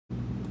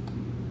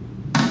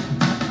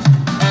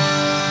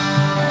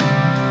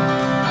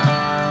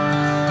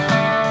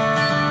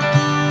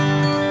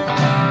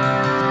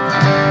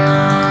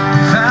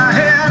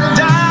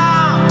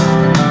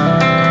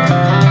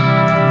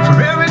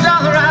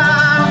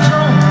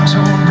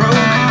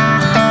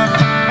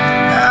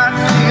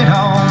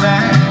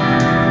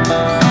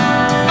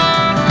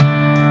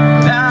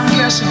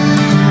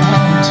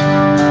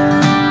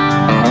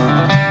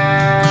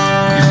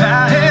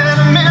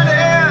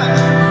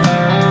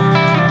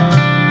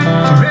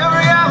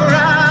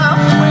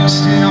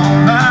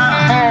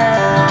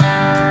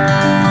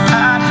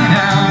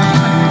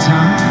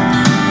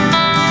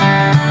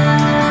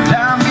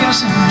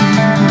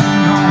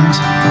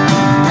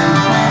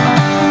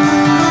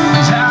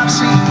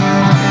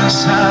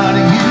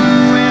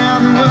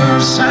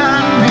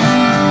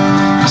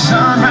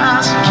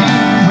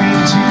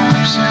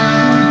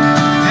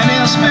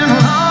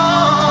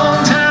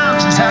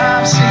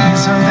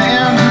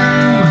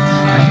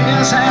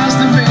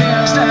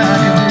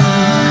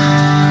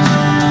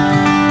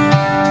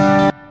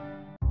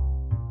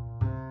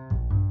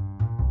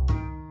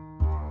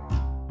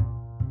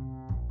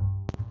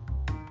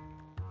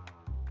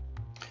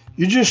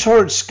You just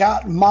heard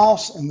Scott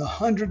Moss and the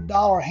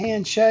 $100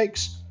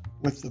 handshakes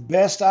with the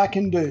best I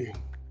can do.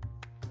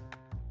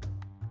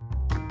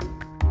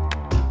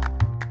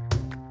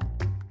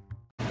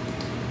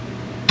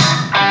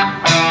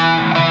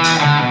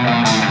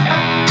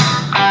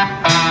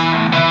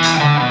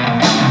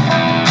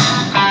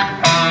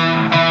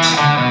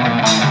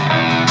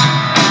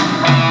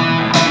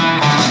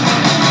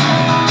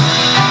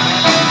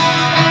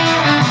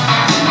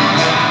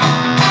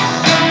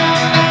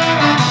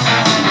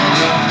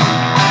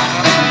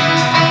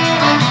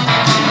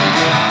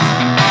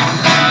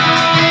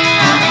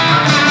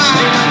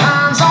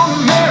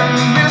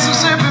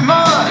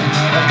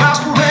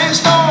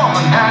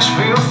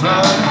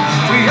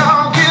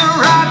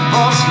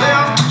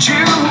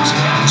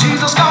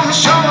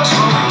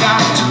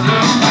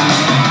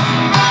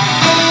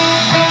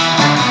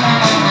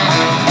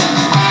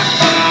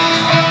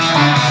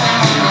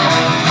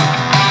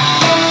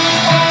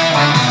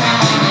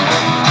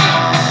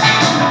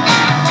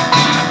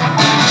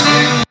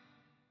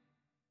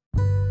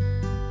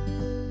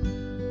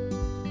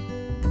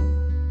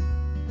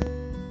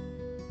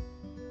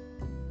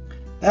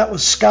 That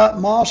was Scott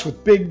Moss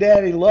with Big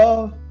Daddy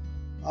Love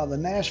of the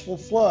Nashville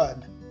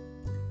Flood.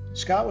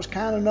 Scott was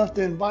kind enough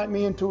to invite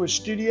me into his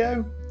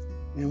studio,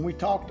 and we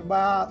talked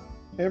about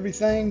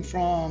everything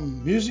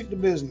from music to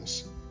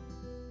business.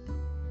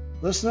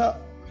 Listen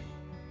up.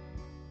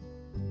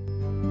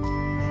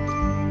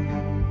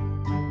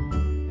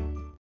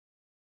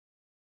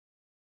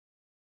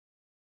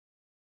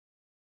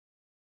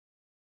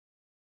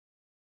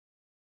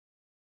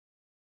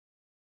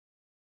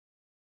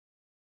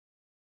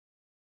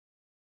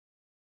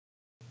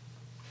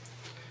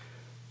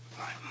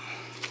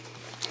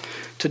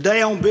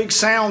 Today on Big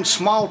Sound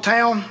Small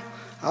Town,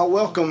 I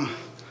welcome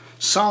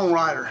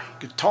songwriter,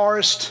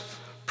 guitarist,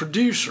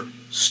 producer,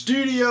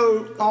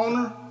 studio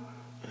owner,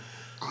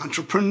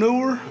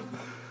 entrepreneur,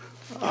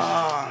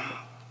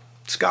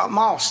 Scott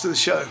Moss to the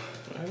show.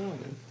 Right on,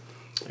 man.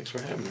 Thanks for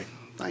having me.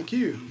 Thank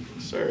you.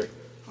 Yes, sir.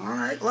 All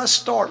right, let's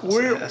start.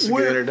 That's a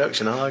good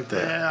introduction. I like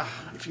that. Yeah,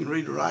 if you can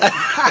read it right.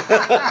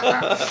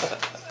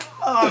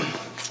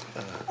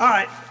 All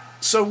right,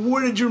 so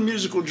where did your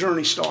musical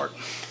journey start?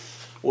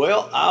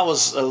 Well, I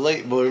was a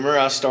late bloomer.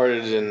 I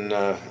started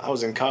I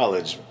was in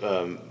college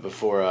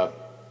before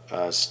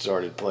I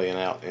started playing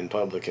out in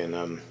public,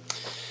 and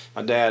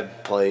my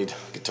dad played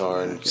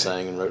guitar and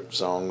sang and wrote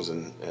songs,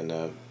 and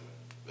I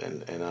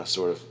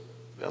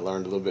I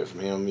learned a little bit from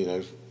him, you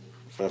know,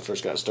 when I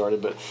first got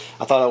started. But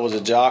I thought I was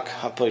a jock.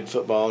 I played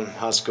football in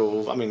high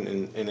school, and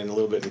then a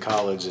little bit in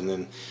college, and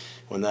then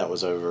when that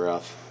was over,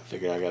 I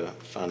figured I got to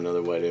find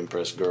another way to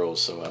impress girls,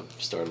 so I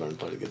started learning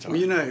to play the guitar.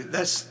 Well, you know,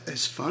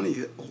 it's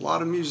funny. A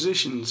lot of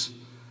musicians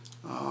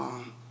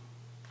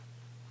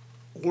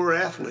were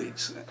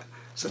athletes.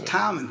 It's a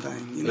timing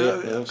thing, you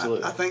know. Yeah,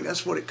 absolutely. I think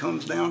that's what it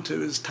comes down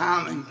to is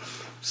timing.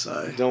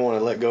 So you don't want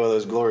to let go of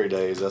those glory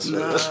days. That's no,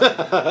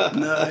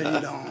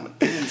 you don't.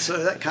 And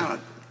so that kind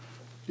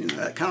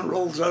of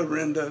rolls over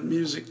into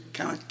music.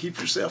 Kind of keep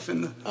yourself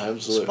in the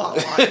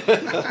spotlight.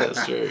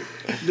 That's true.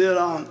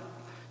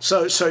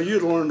 So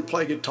you'd learned to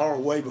play guitar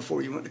way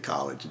before you went to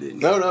college,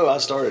 didn't you? No, I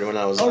started when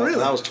I was. Oh, really?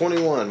 When I was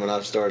 21 when I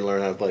started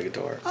learning how to play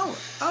guitar. Oh,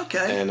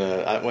 okay. And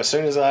as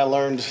soon as I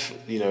learned,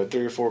 3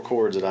 or 4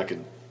 chords that I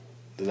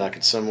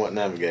could somewhat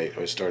navigate,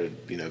 I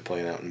started,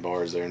 playing out in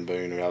bars there in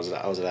Boone. I was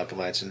at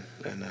Appalachian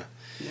and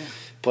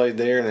played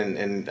there,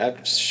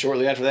 and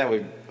shortly after that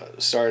we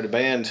started a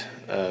band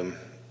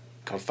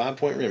called 5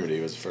 Point Remedy.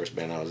 Was the first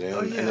band I was in.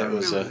 Oh yeah, and it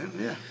was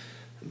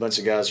a bunch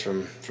of guys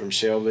from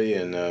Shelby,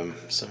 and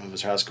some of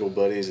us high school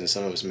buddies, and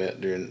some of us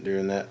met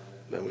during that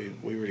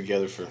we were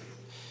together for,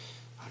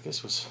 I guess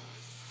it was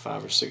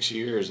 5 or 6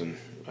 years, and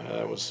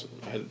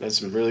had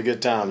some really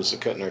good times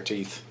cutting our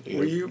teeth.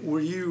 Were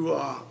you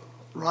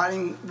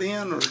writing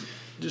then, or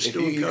just if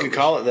doing you covers? could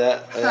call it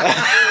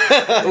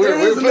that.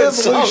 we're putting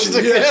songs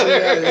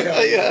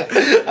together.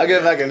 Yeah. I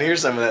go back and hear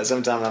some of that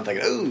sometimes, and I'm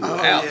thinking, ooh,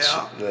 ouch.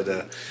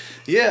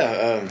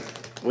 Yeah.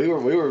 But we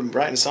were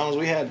writing songs.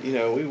 We had,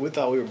 we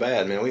thought we were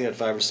bad, man. We had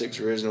 5 or 6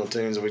 original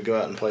tunes, and we'd go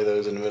out and play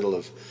those in the middle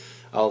of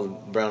all the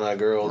Brown Eyed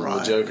Girls and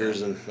the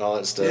Jokers and all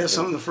that stuff. Yeah,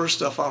 some of the first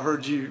stuff I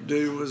heard you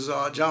do was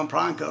John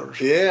Prine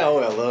covers. Yeah,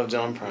 I love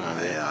John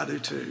Prine. Yeah, I do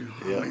too.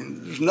 Yeah. I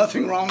mean, there's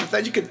nothing wrong with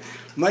that. You could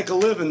make a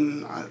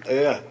living.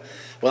 Yeah.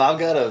 Well, I've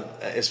got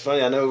it's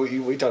funny, I know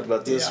we talked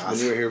about this when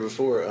you were here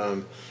before.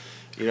 I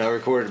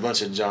recorded a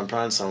bunch of John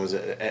Prine songs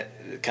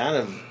kind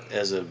of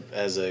as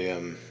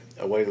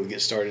a way to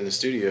get started in the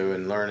studio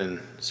and learning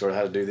sort of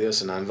how to do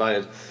this, and I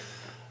invited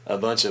a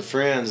bunch of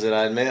friends that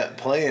I'd met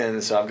playing,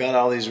 so I've got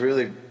all these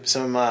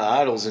some of my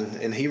idols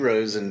and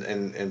heroes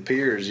and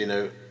peers,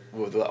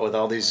 with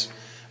all these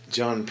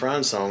John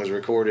Prine songs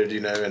recorded,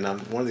 and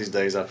one of these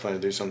days I plan to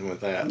do something with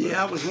that.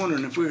 Yeah, I was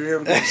wondering if we were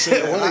ever going to see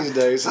that. One of these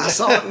days. I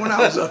saw it when I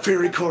was up here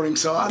recording,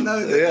 so I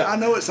know that, I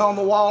know it's on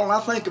the wall, and I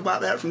think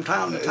about that from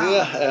time to time.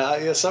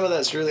 Yeah, some of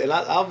that's really, and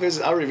I'll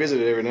revisit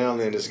it every now and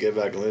then just to get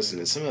back and listen,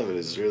 and some of it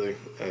is really,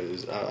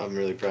 I'm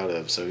really proud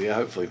of. So yeah,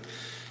 hopefully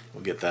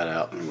we'll get that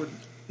out.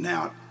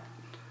 Now,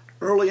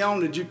 early on,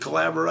 did you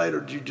collaborate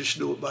or did you just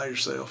do it by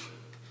yourself?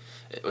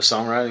 With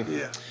songwriting?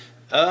 Yeah.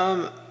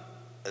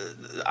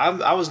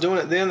 I was doing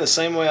it then the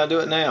same way I do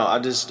it now. I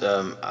just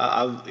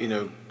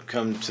I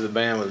come to the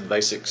band with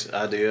basic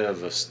idea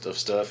of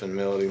stuff and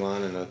melody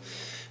line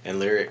and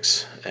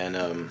lyrics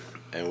and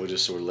we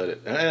just sort of let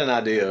it, and I had an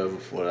idea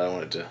of what I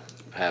wanted to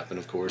happen,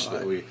 of course. Right.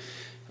 But we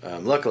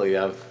luckily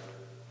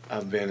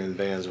I've been in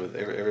bands with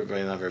every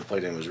band I've ever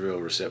played in was real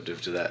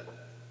receptive to that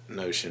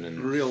notion and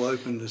real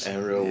open to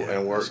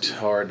and worked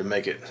hard to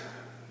make it.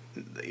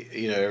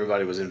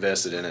 Everybody was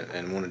invested in it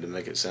and wanted to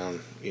make it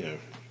sound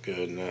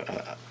good, and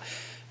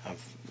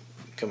I've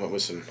come up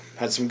with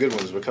had some good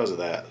ones because of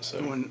that. So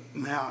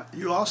now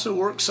you also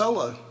work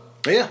solo.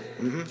 Yeah,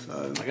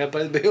 so, I got to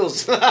pay the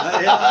bills. Yeah,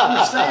 I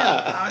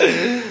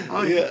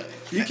understand. Yeah.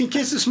 You can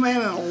kiss this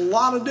man in a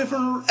lot of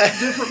different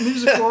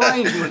musical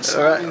arrangements.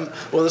 All right.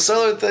 Well, the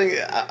solo thing,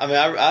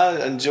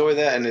 I enjoy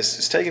that, and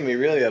it's taken me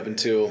really up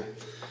until,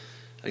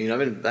 I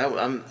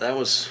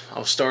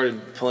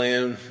started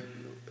playing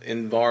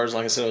in bars,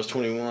 like I said, I was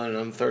 21, and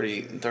I'm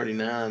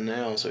 39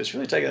 now, so it's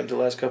really taken up to the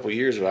last couple of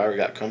years where I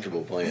got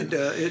comfortable playing. It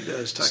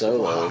does take solo.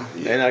 A while.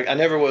 Yeah. And I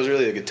never was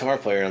really a guitar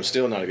player, and I'm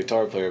still not a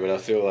guitar player, but I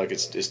feel like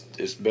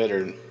it's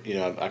better,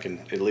 I can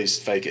at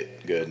least fake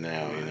it good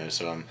now,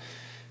 so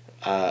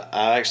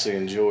I actually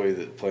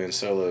enjoy playing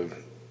solo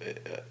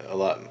a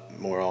lot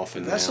more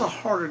often. That's now. A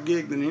harder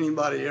gig than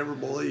anybody ever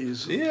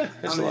believes. Yeah,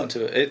 there's a lot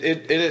to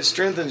it. It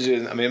strengthens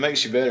you. It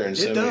makes you better in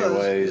so many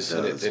ways,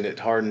 and it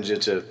hardens you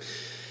to,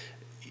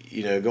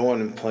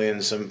 going and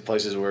playing some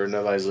places where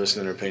nobody's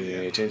listening or paying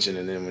any attention,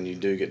 and then when you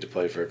do get to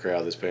play for a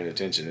crowd that's paying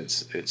attention,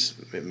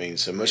 it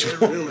means so much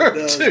more really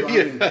does. to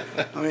you.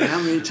 I mean, how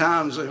many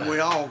times have we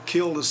all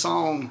killed a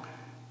song,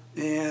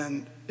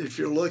 and if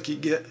you're lucky,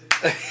 get.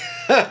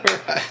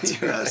 Right.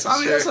 Yes. I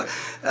mean, sure.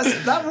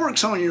 That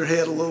works on your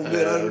head a little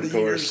bit over the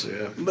years.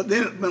 Yeah. But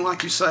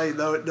like you say,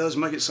 though, it does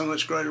make it so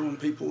much greater when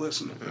people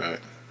listen. Right.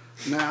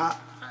 Now,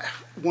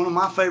 one of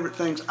my favorite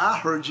things I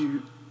heard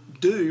you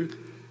do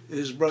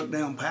is Broke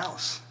Down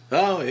Palace.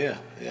 Oh yeah.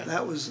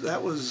 That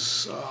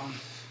was.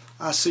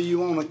 I see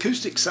you on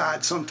acoustic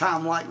side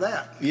sometime like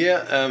that.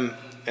 Yeah,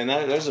 and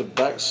there's a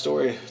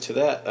backstory to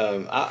that.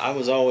 I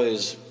was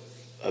always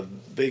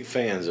big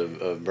fans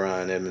of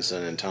Brian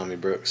Edmondson and Tommy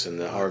Brooks and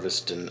the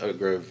Harvest and Oak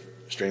Grove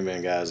string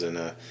band guys, and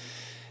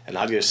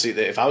I'd go see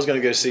if I was going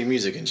to go see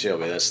music in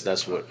Shelby,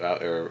 that's what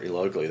or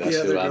locally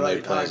who I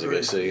made plans to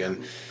go see,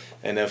 and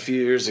a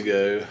few years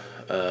ago.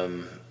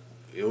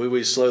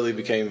 We slowly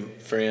became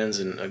friends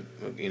and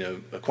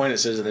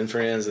acquaintances, and then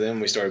friends, and then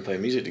we started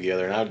playing music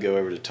together. And I'd go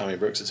over to Tommy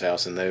Brooks'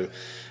 house, and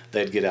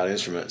they'd get out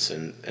instruments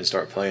and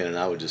start playing, and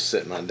I would just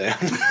sit mine down.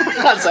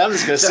 So I'm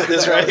just going to sit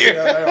this right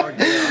here.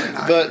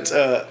 But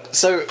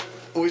so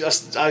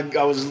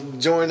I was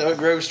joined Oak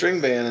Grove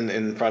String Band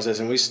in the process,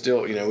 and we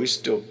still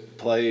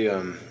play.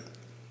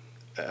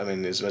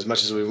 As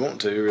much as we want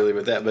to, really,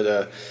 with that,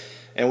 but.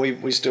 And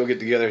we still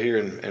get together here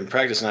and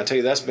practice. And I tell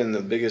you, that's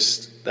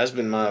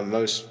been my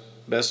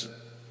best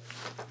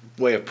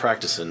way of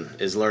practicing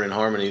is learning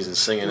harmonies and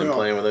singing and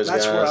playing with those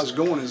guys. That's where I was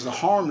going. Is the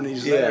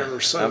harmonies there are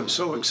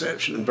so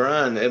exceptional.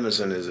 Brian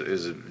Edmondson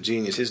is a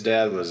genius. His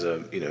dad was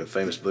a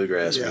famous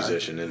bluegrass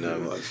musician,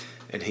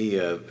 and he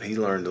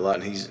learned a lot.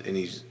 And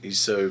he's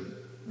so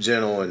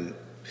gentle and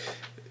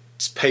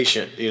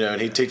patient,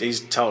 and he's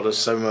taught us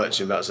so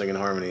much about singing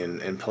harmony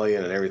and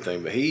playing and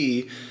everything. But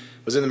he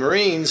was in the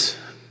Marines.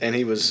 And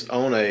he was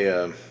on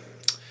a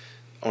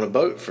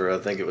boat for I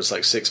think it was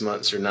like 6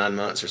 months or 9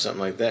 months or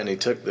something like that. And he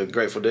took the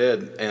Grateful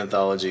Dead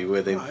anthology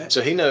with him,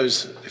 so he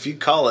knows if you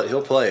call it,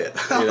 he'll play it.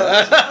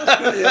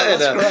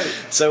 That's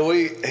great. So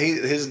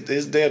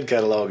his Dead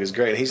catalog is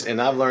great.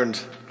 And I learned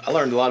a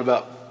lot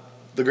about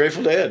the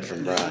Grateful Dead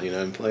from Brian,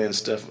 and playing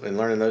stuff and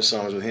learning those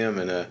songs with him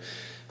and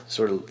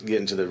sort of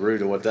getting to the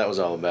root of what that was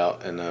all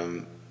about.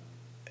 And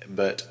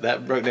but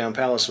that Broke Down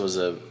Palace was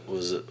a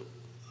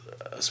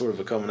sort of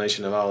a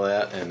culmination of all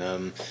that, and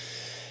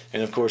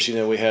of course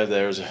we had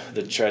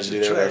the tragedy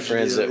there with our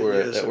friends that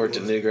worked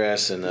at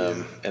Newgrass, and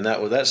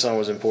that song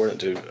was important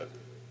to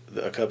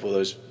a couple of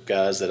those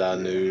guys that I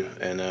knew,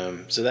 and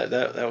so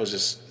that was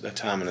just the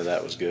timing of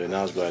that was good, and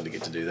I was glad to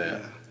get to do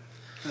that. Yeah.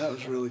 That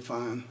was really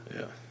fun.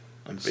 I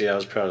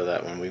was proud of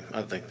that one.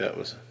 I think that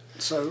was.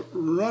 So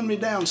run me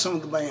down some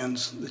of the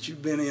bands that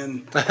you've been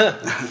in.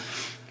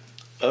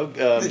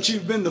 That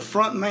you've been the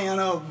front man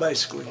of,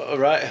 basically.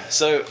 Right.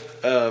 So.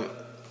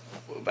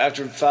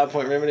 After 5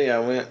 Point Remedy, I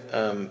went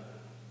and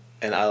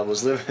I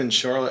was living in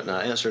Charlotte, and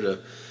I answered a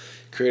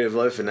Creative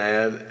Loafing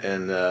ad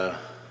and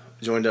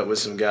joined up with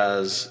some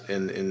guys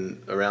in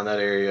around that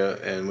area,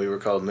 and we were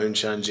called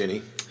Moonshine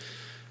Jenny.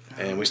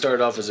 And we started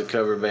off as a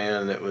cover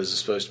band that was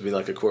supposed to be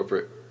like a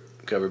corporate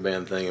cover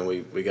band thing, and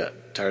we got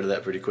tired of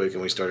that pretty quick,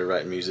 and we started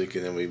writing music,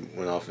 and then we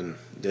went off and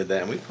did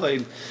that, and we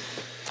played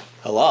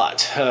a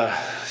lot,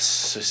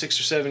 so 6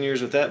 or 7 years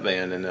with that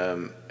band,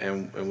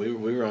 and we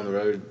were on the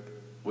road.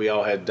 We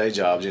all had day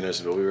jobs,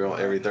 but we were on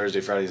every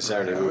Thursday, Friday, and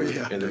Saturday. We were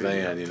in the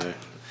van,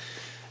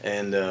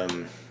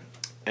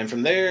 and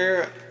from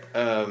there,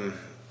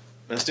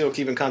 I still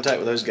keep in contact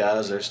with those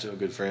guys. They're still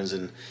good friends,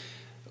 and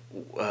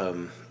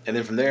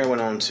then from there I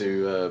went on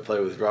to play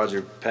with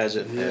Roger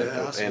Paget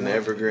and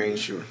Evergreen.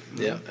 Sure.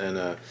 Yeah,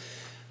 and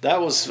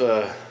that was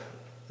an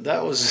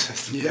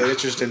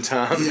interesting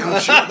time. Yeah,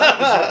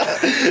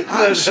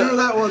 I'm sure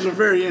that was a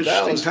very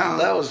interesting time.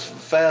 That was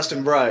fast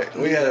and bright.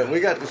 We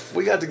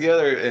got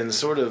together and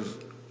sort of.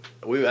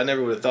 I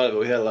never would have thought it, but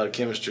we had a lot of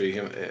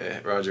chemistry,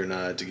 Roger and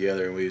I,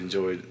 together, and we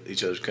enjoyed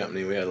each other's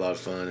company. We had a lot of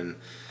fun,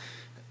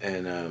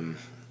 and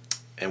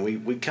we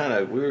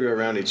were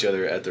around each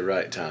other at the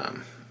right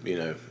time,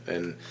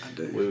 and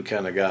we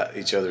kind of got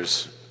each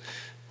other's.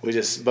 We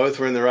just both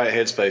were in the right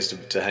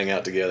headspace to hang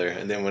out together,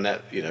 and then when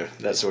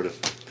that sort of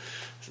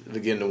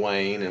began to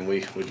wane, and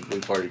we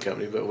parted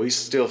company, but we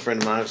still a friend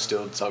of mine. I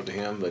still talk to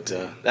him, but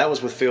that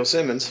was with Phil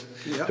Simmons,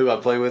 who I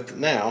play with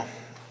now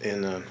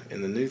in the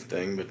new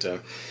thing,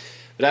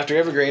 But after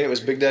Evergreen, it was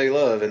Big Daddy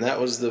Love, and that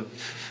was the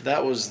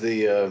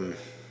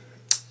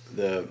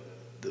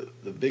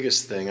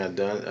biggest thing I'd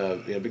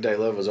done. Big Daddy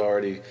Love was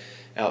already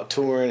out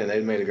touring, and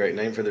they'd made a great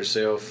name for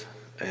themselves,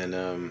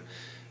 and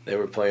they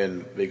were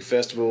playing big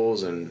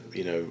festivals, and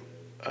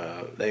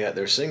they had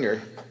their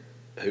singer,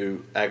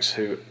 who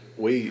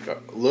we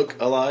look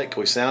alike,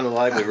 we sound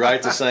alike, we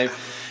write the same.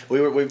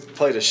 We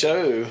played a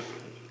show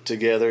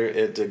together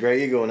at the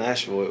Grey Eagle in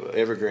Asheville,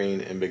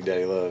 Evergreen and Big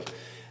Daddy Love.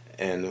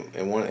 And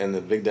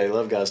the Big Daddy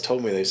Love guys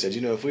told me, they said,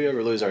 if we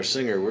ever lose our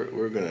singer,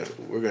 we're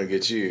gonna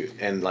get you.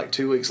 And like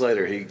 2 weeks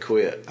later, he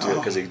quit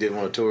because he didn't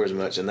want to tour as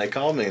much. And they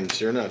called me, and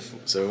sure enough,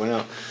 so we went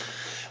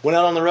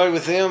out on the road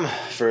with them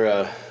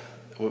for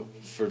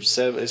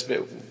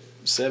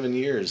 7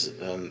 years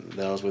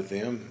that I was with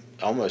them,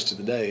 almost to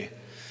the day.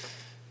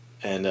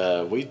 And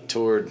we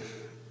toured.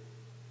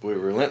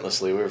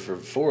 Relentlessly. We were for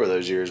 4 of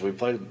those years. We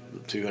played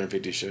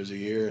 250 shows a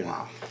year, and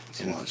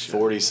in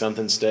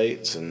 40-something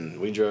states.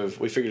 And we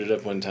figured it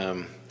up one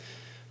time.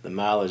 The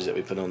mileage that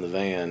we put on the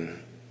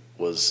van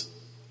was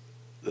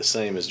the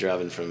same as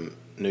driving from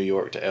New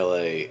York to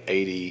L.A.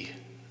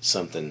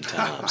 80-something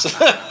times.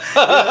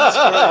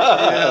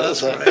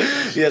 That's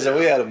right. Yeah, so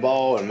we had a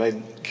ball and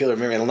made killer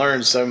memory and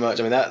learned so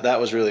much. I mean, that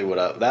was really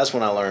that's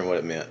when I learned what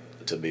it meant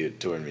to be a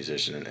touring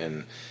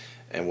musician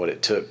and what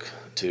it took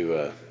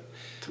to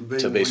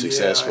be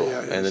successful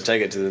and to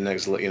take it to the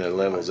next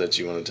levels that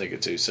you want to take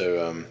it to.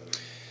 So,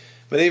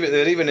 but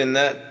even in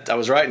that, I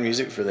was writing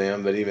music for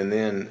them. But even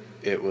then,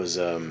 it was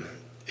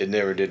it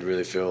never did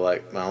really feel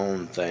like my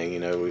own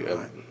thing.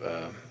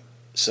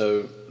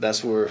 So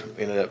that's where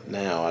we ended up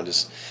now. I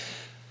just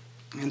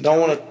don't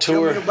want to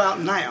tour. Tell me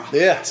about now.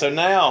 Yeah. So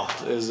now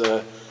is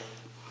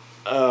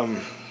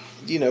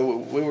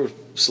we were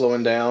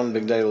slowing down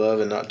Big Daddy Love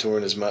and not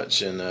touring as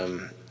much,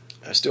 and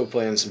I was still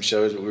playing some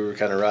shows, but we were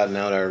kind of riding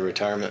out our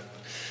retirement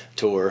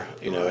tour,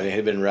 and it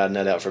had been riding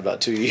that out for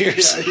about 2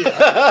 years. I do know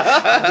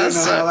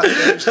how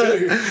that goes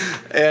too.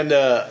 And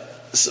I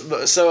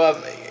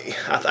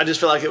just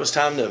felt like it was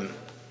time to.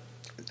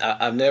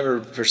 I've never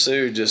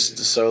pursued just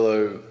the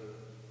solo,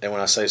 and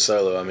when I say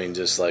solo, I mean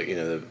just like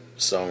the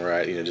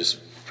songwriting, just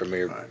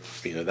premiere,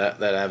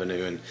 that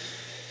avenue,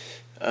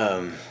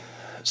 and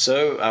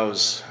so I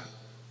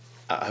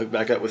hooked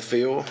back up with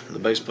Phil, the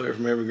bass player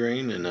from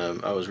Evergreen, and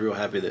I was real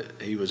happy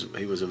that he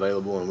was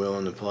available and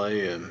willing to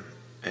play.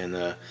 And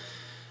the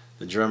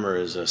drummer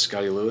is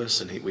Scotty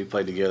Lewis, and we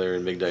played together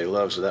in Big Daddy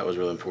Love, so that was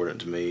really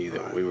important to me.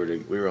 That we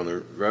were on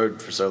the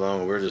road for so long,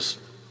 and we're just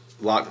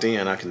locked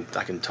in. I can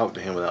talk to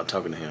him without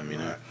talking to him,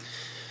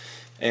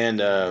 And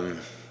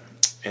then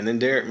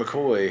Derek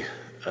McCoy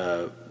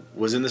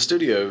was in the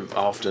studio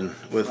often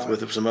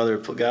with some other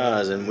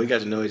guys, and we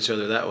got to know each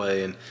other that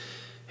way. And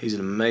he's an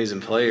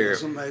amazing player.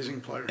 He's an amazing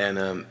player.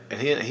 And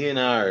he and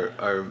I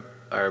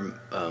our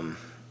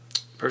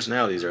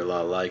personalities are a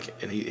lot alike.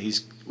 And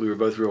we were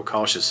both real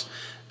cautious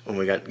when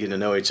we got getting to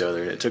know each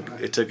other. And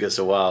it took us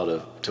a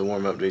while to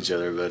warm up to each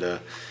other.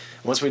 But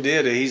once we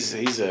did, he's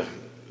an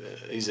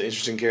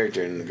interesting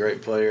character and a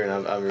great player.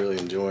 And I'm really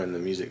enjoying the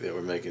music that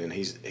we're making. And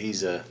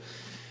he's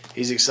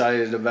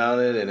excited about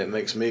it, and it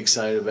makes me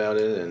excited about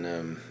it.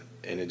 And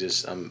it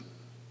just I'm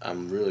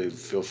really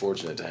feel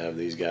fortunate to have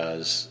these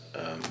guys.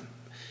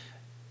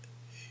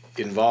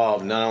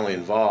 Involved, not only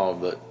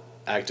involved, but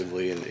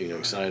actively and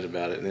excited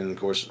about it. And then of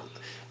course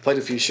played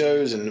a few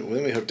shows, and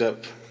then we hooked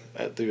up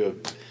through a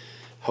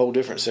whole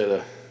different set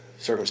of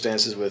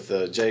circumstances with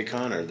Jay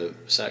Connor, the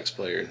sax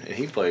player, and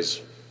he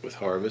plays with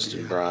Harvest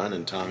and Brian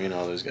and Tommy and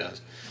all those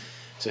guys.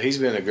 So he's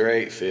been a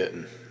great fit,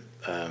 and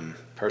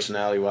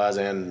personality wise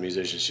and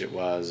musicianship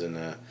wise,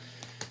 and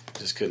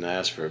just couldn't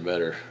ask for a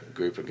better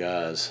group of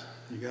guys.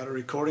 You got a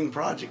recording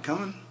project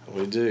coming?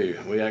 We do.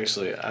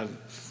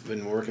 I've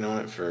been working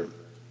on it for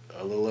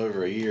a little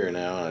over a year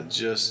now, and I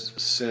just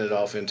sent it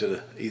off into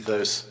the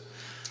Ethos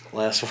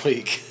last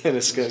week, and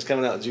it's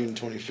coming out June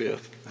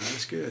 25th.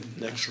 That's good.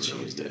 Next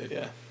Tuesday, really good.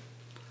 Yeah.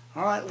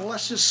 All right, well,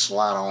 let's just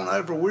slide on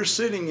over. We're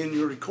sitting in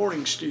your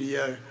recording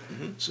studio,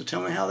 so tell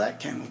me how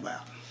that came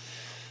about.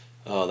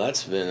 Oh,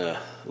 that's been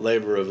a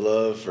labor of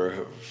love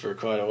for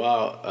quite a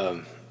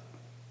while.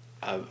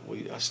 I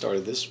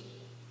started this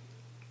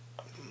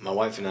my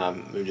wife and I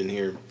moved in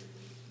here,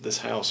 this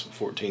house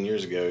 14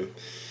 years ago,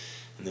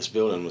 and this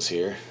building was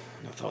here.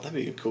 And I thought that'd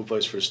be a cool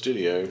place for a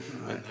studio.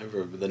 Right. And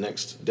over the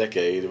next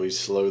decade, we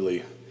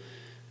slowly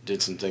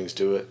did some things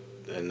to it,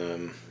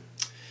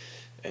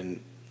 and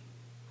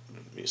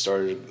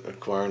started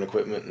acquiring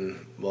equipment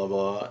and blah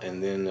blah.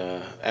 And then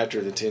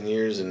after the 10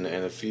 years and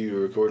a few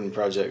recording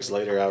projects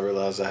later, I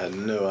realized I had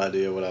no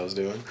idea what I was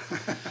doing.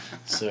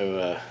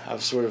 So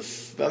I've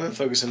been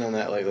focusing on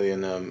that lately.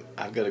 And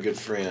I've got a good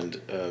friend.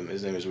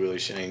 His name is Willie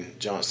Shane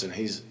Johnston.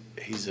 He's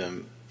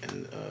in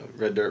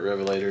Red Dirt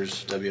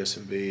Revelators,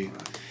 WSMB.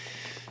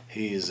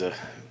 He's a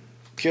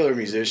killer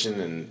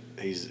musician, and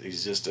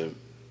he's just a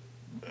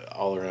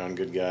all around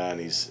good guy,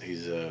 and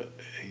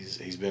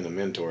he's been a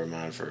mentor of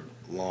mine for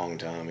a long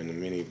time in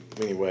many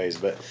ways.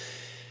 But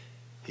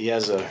he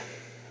has a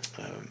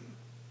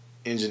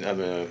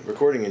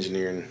recording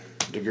engineering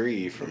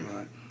degree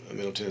from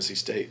Middle Tennessee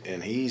State,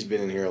 and he's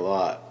been in here a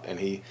lot, and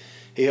he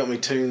helped me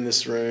tune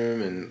this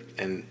room,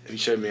 and he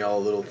showed me all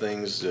the little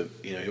things that,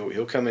 you know,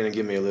 he'll come in and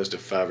give me a list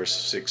of 5 or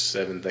 6,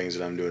 7 things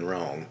that I'm doing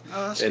wrong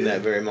in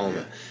that very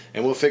moment. Yeah.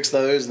 And we'll fix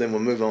those, then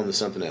we'll move on to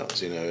something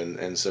else, you know,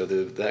 and so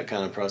that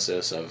kind of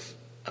process I've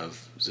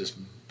just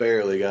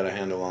barely got a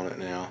handle on it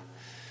now.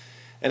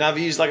 And I've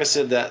used, like I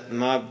said, that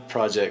my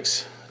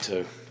projects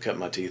to cut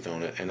my teeth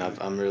on it, and I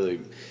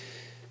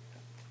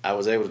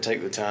was able to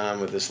take the time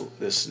with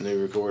this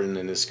new recording,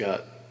 and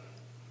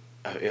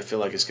I feel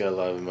like it's got a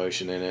lot of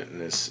emotion in it,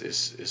 and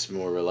it's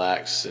more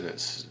relaxed, and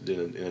it's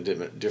in a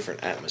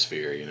different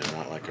atmosphere, you know,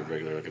 not like a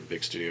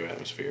big studio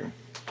atmosphere.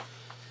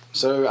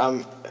 So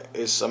I'm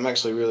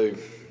actually really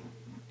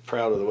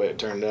proud of the way it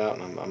turned out,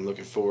 and I'm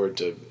looking forward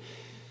to,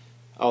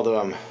 although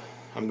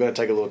I'm going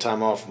to take a little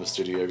time off from the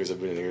studio because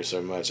I've been in here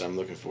so much. I'm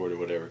looking forward to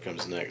whatever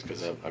comes next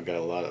because I've got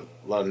a lot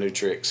of new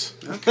tricks.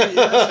 Okay,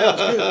 yeah, that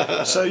sounds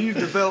good. So you've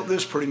developed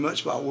this pretty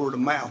much by word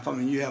of mouth. I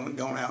mean, you haven't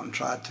gone out and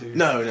tried to.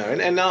 No,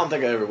 and I don't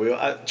think I ever will.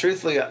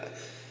 Truthfully,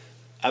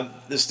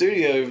 the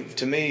studio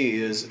to me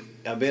is,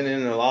 I've been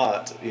in a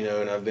lot, you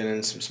know, and I've been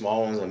in some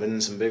small ones, I've been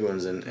in some big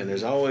ones, and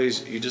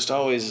you're just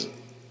always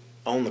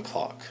on the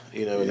clock,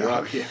 you know, and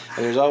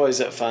there's always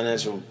that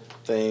financial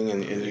thing,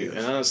 and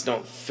I just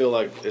don't feel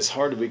like it's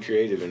hard to be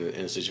creative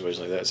in a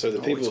situation like that. So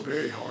people, it's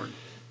very hard.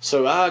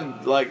 So I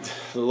like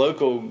the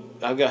local.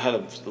 I've had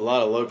a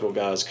lot of local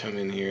guys come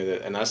in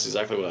here and that's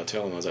exactly what I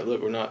tell them. I was like,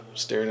 look, we're not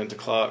staring at the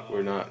clock.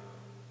 We're not.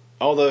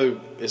 Although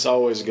it's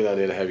always a good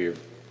idea to have your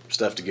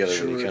stuff together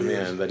when you come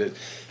in, but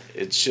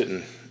it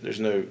shouldn't. There's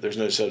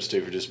no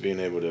substitute for just being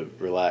able to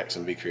relax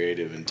and be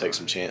creative and take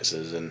some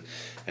chances, and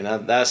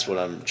that's what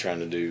I'm trying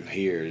to do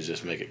here, is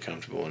just make it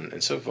comfortable.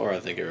 And so far, I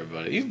think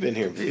everybody, you've been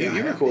here,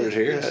 you recorded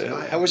here.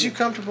 Yes, how was you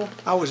comfortable?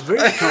 I was very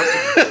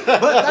comfortable,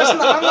 but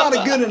I'm not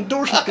a good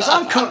endorsement because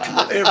I'm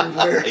comfortable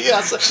everywhere.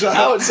 So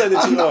I would say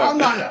that you are. I'm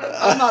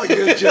not a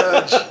good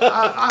judge.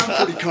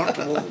 I'm pretty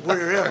comfortable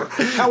wherever.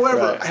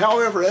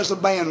 However, as a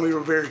band, we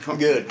were very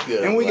comfortable.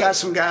 Good. And we got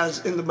some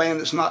guys in the band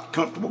that's not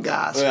comfortable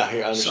guys. Yeah,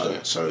 I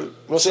understand.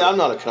 Well, see, I'm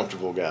not a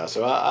comfortable guy,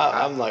 so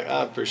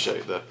I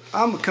appreciate that.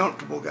 I'm a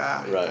comfortable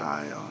guy.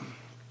 Right.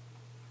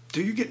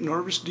 Do you get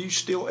nervous? Do you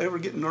still ever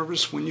get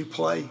nervous when you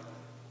play?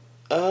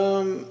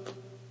 I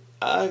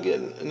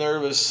get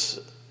nervous.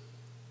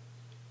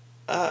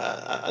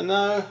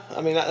 No.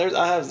 I mean,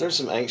 there's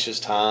some anxious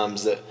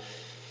times that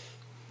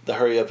the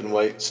hurry up and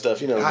wait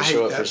stuff. You know, you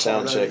show up for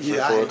sound check for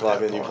 4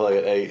 o'clock and you play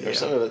at 8 or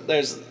something. But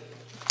that's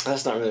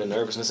not really a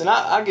nervousness, and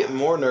I get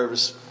more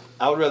nervous.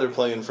 I would rather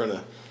play in front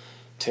of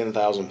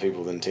 10,000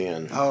 people than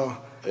 10. Oh,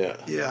 yeah.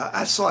 Yeah,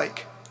 that's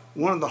like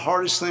one of the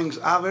hardest things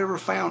I've ever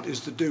found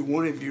is to do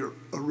one of your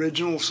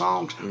original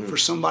songs for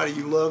somebody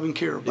you love and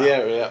care about.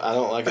 Yeah, I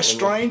don't like a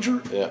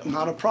stranger. Yeah.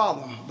 Not a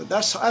problem, but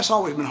that's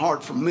always been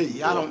hard for me.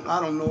 Yeah. I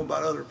don't know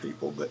about other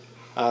people, but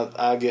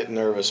I get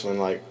nervous when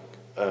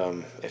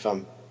if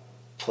I'm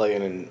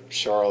playing in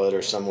Charlotte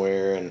or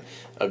somewhere, and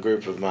a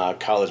group of my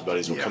college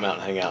buddies will come out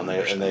and hang out,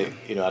 and they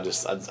you know,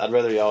 I'd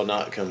rather y'all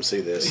not come see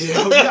this.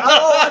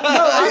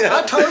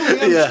 I totally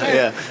understand.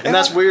 Yeah. And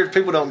that's weird.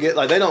 People don't get,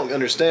 they don't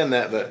understand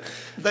that, but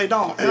they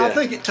don't. And I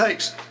think it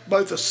takes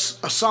both a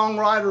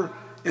songwriter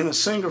and a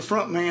singer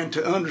frontman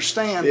to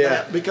understand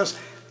that, because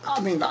I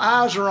mean, the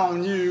eyes are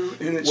on you,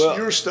 and it's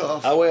your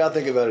stuff. The way I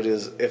think about it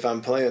is, if I'm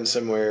playing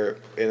somewhere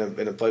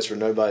in a place where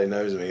nobody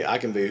knows me, I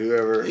can be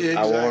whoever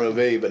I want to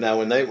be. But now,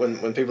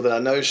 when people that I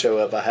know show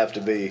up, I have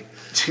to be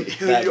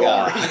that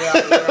guy.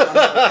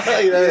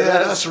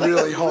 That's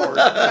really hard.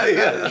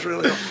 That's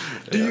really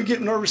hard. Do you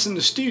get nervous in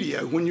the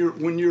studio when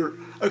you're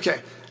okay?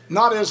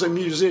 Not as a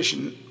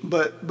musician,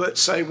 but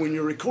say when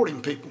you're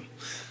recording people.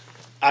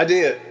 I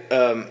did.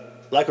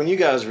 Like when you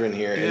guys were in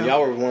here, and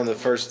y'all were one of the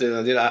first that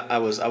I did. I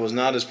was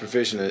not as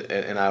proficient,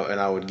 and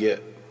I would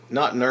get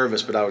not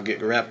nervous, but I would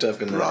get wrapped up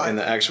in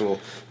the actual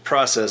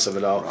process of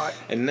it all. Right.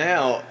 And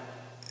now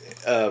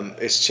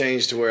it's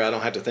changed to where I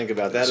don't have to think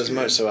about that as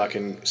much, so I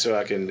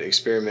can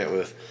experiment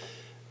with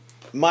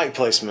mic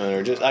placement,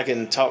 or just I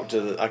can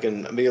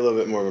be a little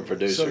bit more of a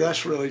producer.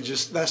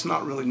 So that's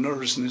not really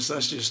nervousness.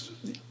 That's just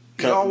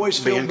You always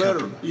feel being better.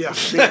 comfortable. Yeah,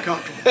 being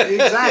comfortable.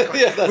 Exactly.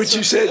 Yeah, Which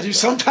you said you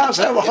sometimes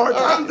have a hard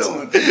time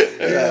doing.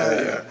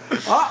 Yeah.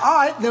 All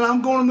right, then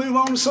I'm going to move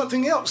on to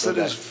something else that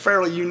is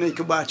fairly unique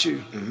about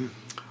you.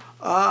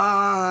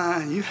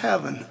 You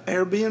have an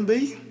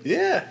Airbnb?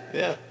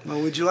 Yeah.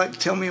 Well, would you like to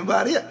tell me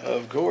about it?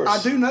 Of course.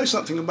 I do know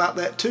something about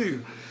that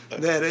too.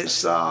 That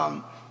it's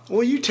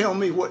well, you tell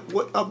me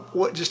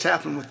what just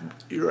happened with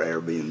your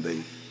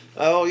Airbnb.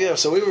 Oh yeah,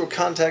 so we were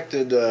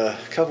contacted a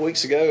couple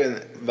weeks ago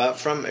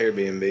from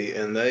Airbnb,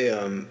 and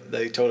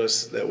they told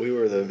us that we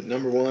were the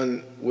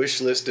 #1 wish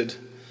listed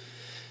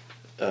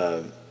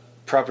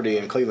property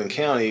in Cleveland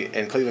County,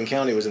 and Cleveland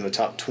County was in the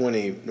top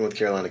 20 North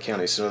Carolina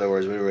counties. So in other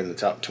words, we were in the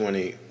top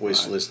 20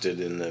 wish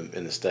listed in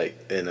the state,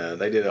 and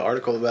they did an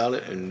article about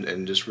it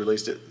and just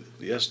released it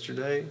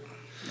yesterday.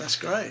 That's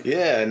great.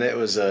 Yeah, and it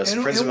was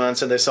some friends of mine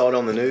said they saw it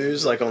on the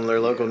news, like on their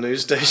local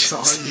news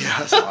stations.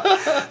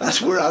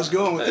 That's where I was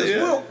going with this.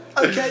 Yeah. Well,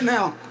 okay,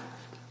 now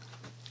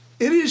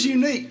it is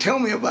unique. Tell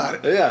me about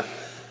it. Yeah.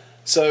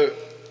 So,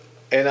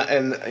 and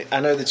I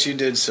know that you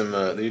did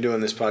you're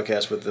doing this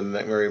podcast with the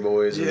McMurray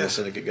boys and the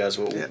Syndicate guys.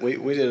 Well,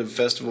 we did a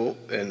festival,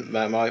 and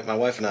my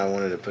wife and I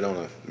wanted to put on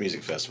a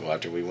music festival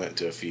after we went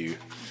to a few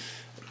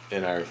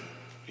in our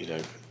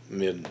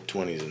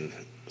mid-20s, and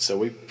so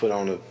we put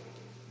on a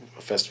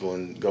festival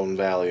in Golden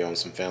Valley on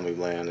some family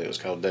land. It was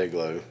called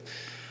Dayglow,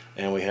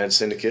 and we had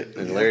Syndicate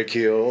and Larry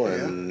Kill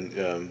and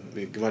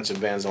a bunch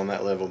of bands on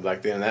that level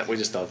back then. And we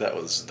just thought that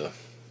was the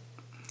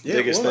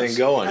biggest thing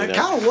going. It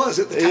kind of was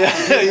at the time.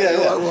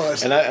 Yeah. It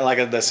was. And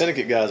the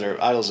Syndicate guys are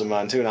idols of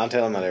mine too, and I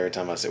tell them that every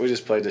time I say we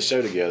just played the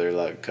show together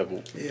like 2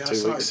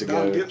 weeks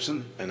ago. Don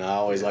Gibson. And I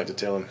always like to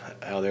tell them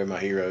how they're my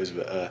heroes.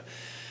 But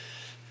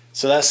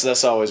so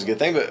that's always a good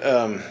thing. But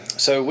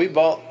so we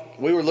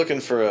were looking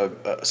for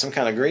some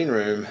kind of green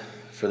room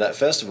for that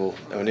festival,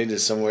 and we needed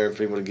somewhere for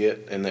people to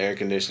get in the air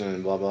conditioning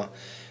and blah blah.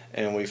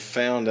 And we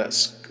found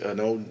an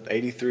old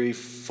 '83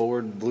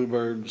 Ford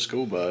Bluebird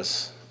school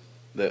bus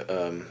that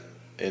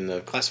in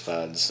the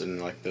classifieds in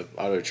like the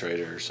Auto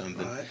Trader or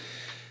something. Right.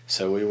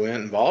 So we went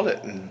and bought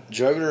it and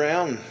drove it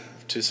around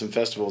to some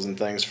festivals and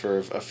things for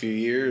a few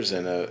years,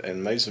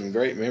 and made some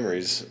great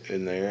memories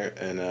in there.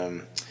 And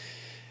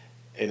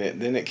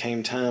then it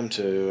came time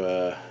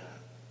to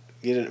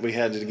get it. We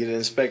had to get it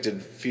inspected a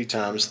few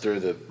times through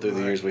the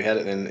years we had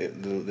it.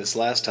 And this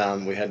last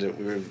time we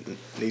were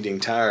needing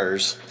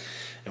tires,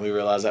 and we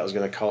realized that was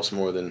going to cost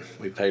more than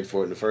we paid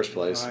for it in the first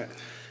place. Right.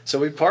 So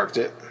we parked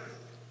it,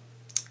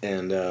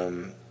 and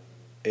on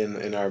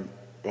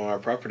our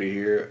property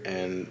here,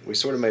 and we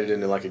sort of made it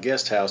into like a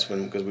guest house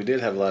because we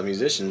did have a lot of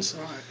musicians,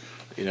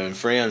 and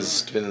friends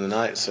spending the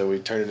night. So we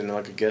turned it into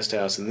like a guest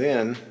house, and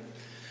then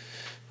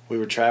we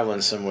were traveling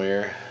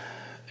somewhere,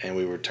 and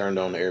we were turned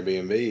on to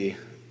Airbnb.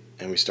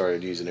 And we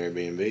started using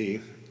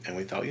Airbnb, and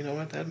we thought, you know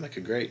what, that'd make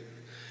a great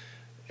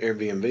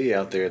Airbnb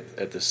out there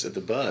at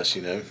the bus,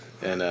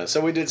 And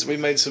so we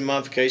made some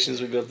modifications.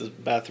 We built the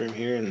bathroom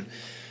here, and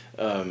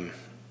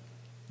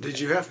Did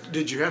you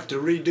have to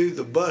redo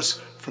the bus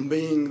from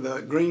being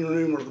the green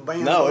room or the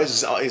band? no,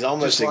 bus? it's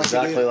almost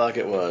exactly like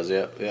it was.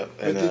 Yep.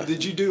 And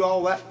did you do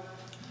all that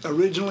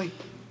originally?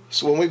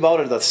 So when we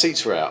bought it, the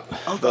seats were out.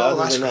 That's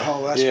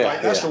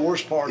right. That's the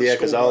worst part of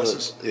school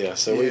buses.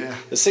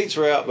 The seats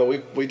were out, but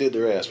we did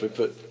the rest. We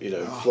put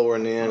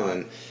flooring in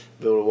and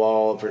built a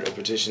wall, a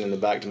partition in the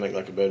back to make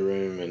like a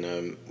bedroom,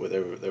 and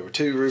there were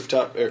 2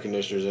 rooftop air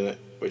conditioners in it,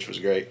 which was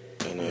great.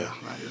 And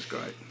that is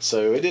great.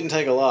 So it didn't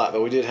take a lot,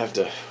 but we did have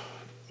to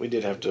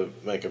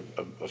make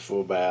a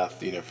full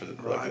bath, for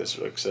like this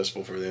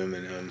accessible for them,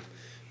 and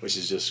which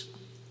is just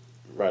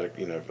right,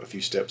 a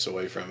few steps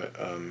away from it.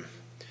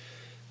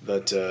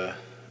 But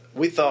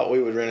we thought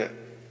we would rent it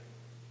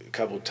a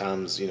couple of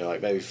times,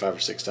 like maybe 5 or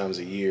 6 times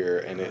a year,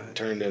 and it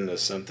turned into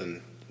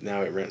something.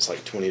 Now it rents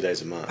like 20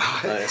 days a month.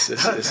 It's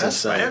That's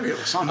insane.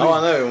 fabulous. I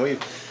know.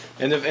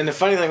 And the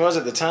funny thing was,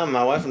 at the time,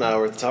 my wife and I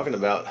were talking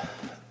about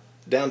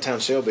downtown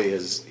Shelby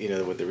has,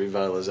 with the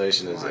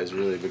revitalization, has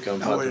really become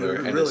popular.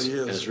 It really is.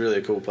 And it's really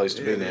a cool place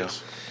to be now.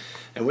 Is.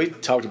 And we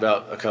talked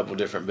about a couple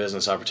different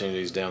business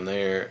opportunities down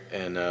there,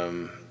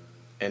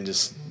 and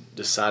just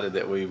decided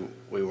that we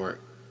weren't,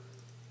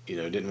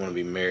 didn't want to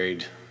be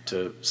married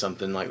to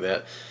something like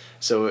that.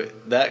 So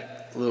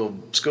that little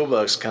school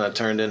bus kind of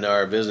turned into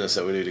our business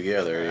that we do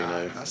together.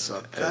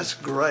 That's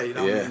great.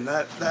 I mean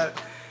that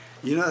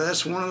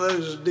that's one of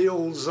those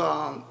deals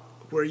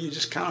where you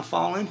just kind of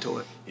fall into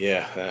it.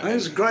 Yeah,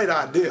 it's a great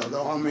idea,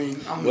 though.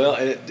 Well,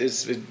 and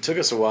it took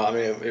us a while. I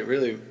mean, it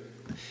really,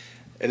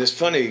 and it's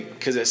funny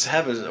because it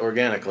happens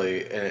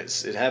organically, and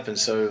it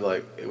happens so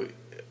like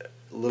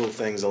little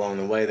things along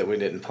the way that we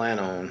didn't plan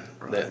on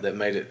that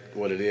made it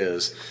what it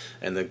is.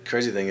 And the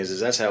crazy thing is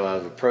that's how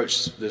I've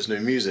approached this new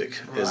music.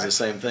 Is the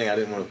same thing. I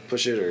didn't want to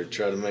push it or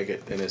try to make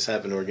it, and it's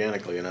happened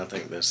organically. And I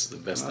think that's the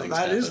best thing.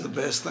 That is the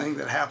best thing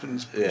that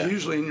happens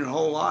usually in your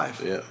whole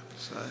life. Yeah.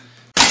 So.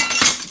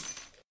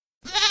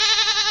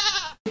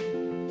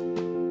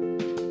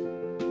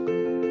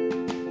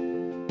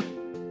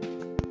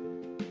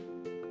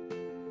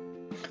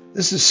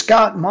 This is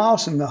Scott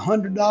Moss and the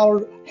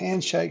 $100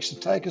 Handshakes to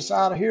take us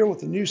out of here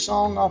with a new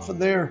song off of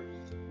their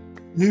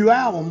new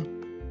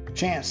album,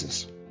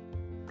 Chances.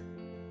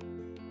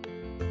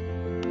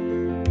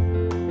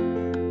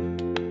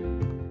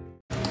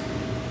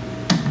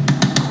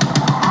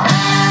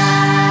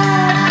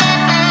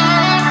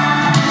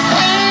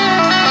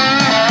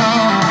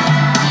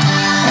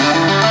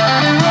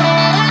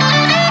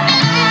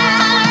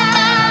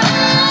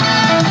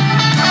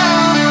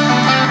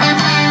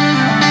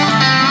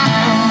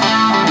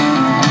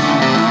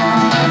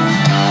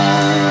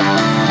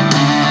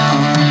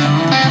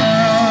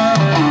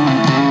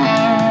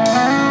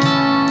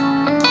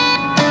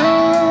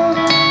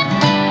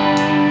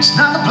 It's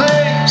not the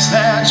place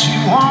that you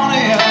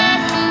wanted.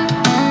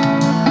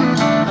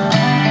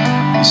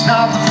 It's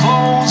not the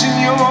folds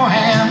in your